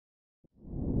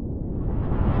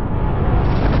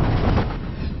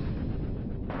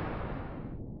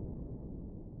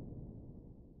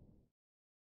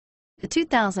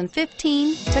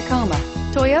2015 Tacoma.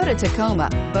 Toyota Tacoma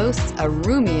boasts a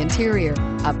roomy interior,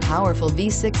 a powerful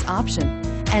V6 option,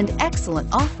 and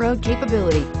excellent off-road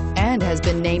capability, and has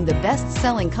been named the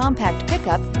best-selling compact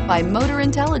pickup by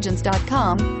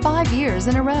MotorIntelligence.com 5 years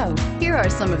in a row. Here are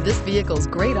some of this vehicle's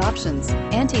great options: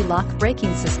 anti-lock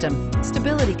braking system,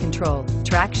 stability control,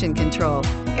 traction control,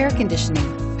 air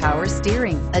conditioning, power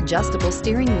steering, adjustable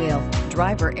steering wheel,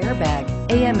 driver airbag,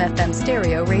 AM/FM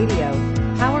stereo radio,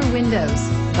 power windows,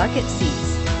 bucket seats.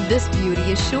 This beauty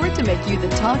is sure to make you the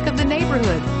talk of the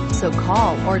neighborhood. So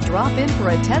call or drop in for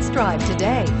a test drive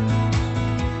today.